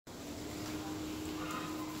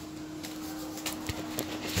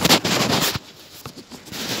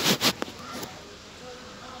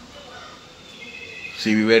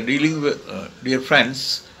See, we were dealing with, dear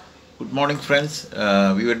friends, good morning, friends.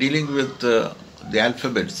 We were dealing with the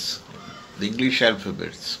alphabets, the English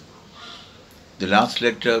alphabets. The last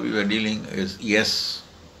letter we were dealing is yes,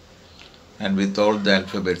 and with all the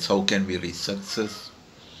alphabets, how can we reach success?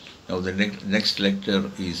 Now, the next letter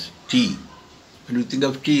is T. When you think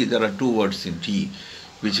of T, there are two words in T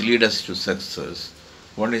which lead us to success.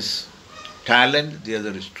 One is talent, the other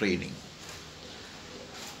is training.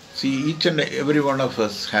 See, each and every one of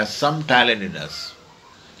us has some talent in us.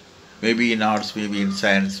 Maybe in arts, maybe in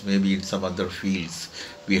science, maybe in some other fields,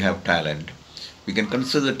 we have talent. We can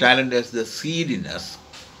consider talent as the seed in us.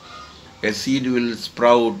 A seed will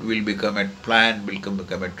sprout, will become a plant, will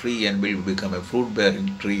become a tree, and will become a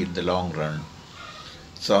fruit-bearing tree in the long run.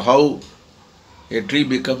 So how a tree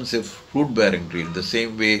becomes a fruit-bearing tree, in the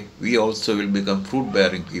same way, we also will become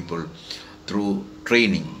fruit-bearing people through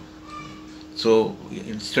training. So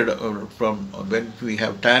instead of from when we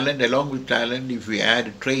have talent, along with talent, if we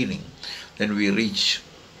add training, then we reach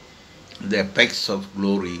the apex of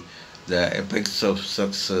glory, the apex of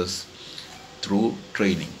success through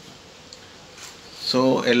training.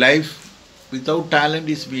 So a life without talent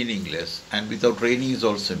is meaningless, and without training is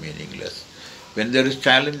also meaningless. When there is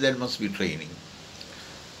talent, there must be training,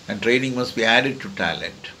 and training must be added to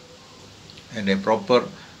talent, and a proper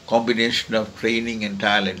combination of training and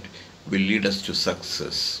talent will lead us to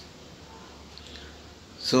success.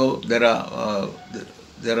 So there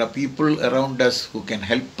are people around us who can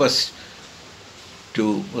help us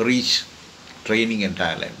to reach training and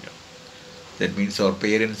talent. That means our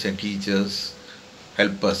parents and teachers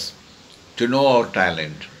help us to know our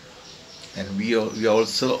talent, and we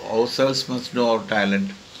also ourselves must know our talent,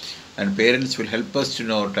 and parents will help us to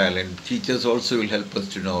know our talent. Teachers also will help us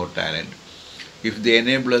to know our talent. If they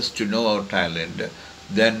enable us to know our talent,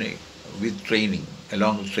 then with training,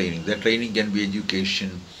 along with training, the training can be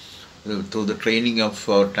education. Through the training of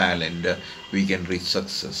our talent, we can reach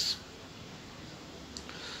success.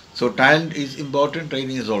 So talent is important,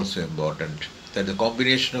 training is also important. That the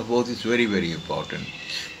combination of both is very, very important.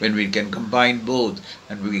 When we can combine both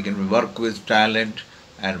and we can work with talent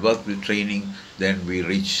and work with training, then we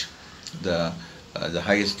reach the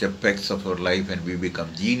highest apex of our life, and we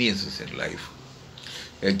become geniuses in life.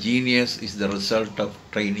 A genius is the result of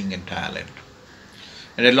training and talent.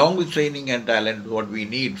 And along with training and talent, what we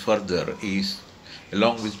need further is,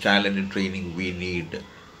 along with talent and training, we need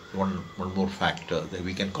one more factor that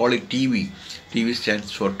we can call it TV. TV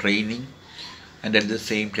stands for training and at the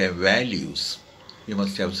same time values. You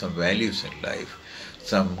must have some values in life,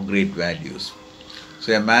 some great values.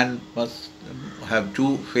 So a man must have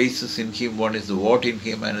two faces in him. One is the what in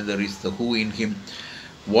him, another is the who in him.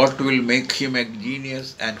 What will make him a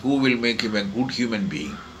genius and who will make him a good human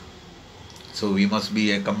being. So we must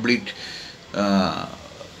be a complete,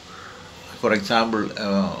 for example,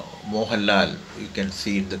 Mohanlal, you can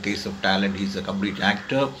see in the case of talent, he is a complete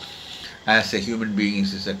actor. As a human being, he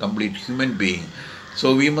is a complete human being.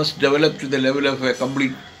 So we must develop to the level of a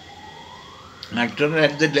complete actor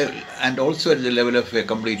and also at the level of a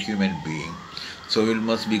complete human being. So we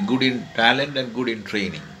must be good in talent and good in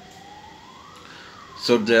training.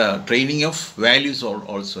 So the training of values are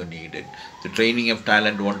also needed. The training of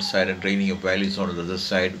talent one side and training of values on the other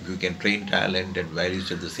side. If we can train talent and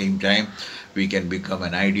values at the same time, we can become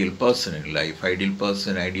an ideal person in life. Ideal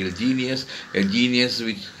person, ideal genius. A genius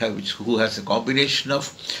who has a combination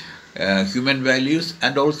of human values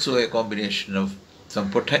and also a combination of some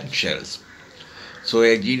potentials. So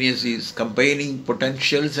a genius is combining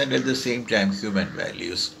potentials and at the same time human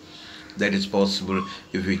values. That is possible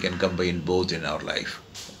if we can combine both in our life.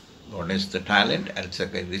 One is the talent and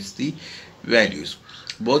second is the values.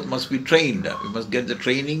 Both must be trained. We must get the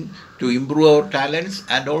training to improve our talents,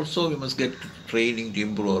 and also we must get training to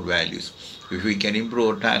improve our values. If we can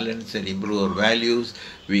improve our talents and improve our values,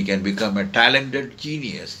 we can become a talented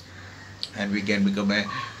genius, and we can become a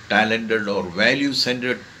talented or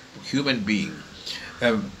value-centered human being.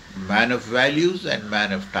 A man of values and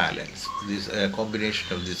man of talents. This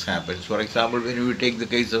combination of this happens. For example, when we take the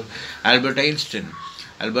case of Albert Einstein,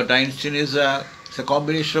 Albert Einstein is a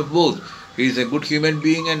combination of both. He is a good human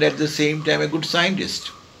being and at the same time a good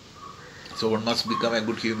scientist. So one must become a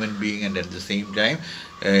good human being and at the same time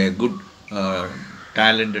a good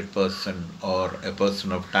talented person, or a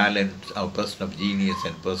person of talent, or a person of genius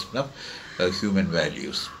and person of human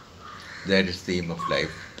values. That is the aim of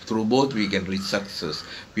life. Through both we can reach success.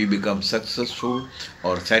 We become successful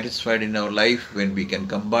or satisfied in our life when we can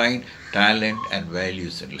combine talent and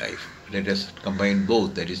values in life. Let us combine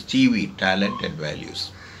both, that is TV, talent and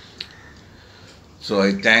values. So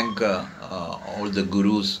I thank all the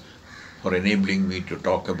gurus for enabling me to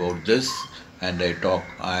talk about this, and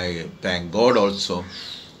I thank God also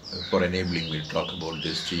for enabling me to talk about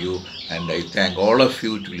this to you, and I thank all of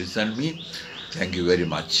you to listen me. Thank you very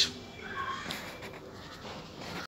much.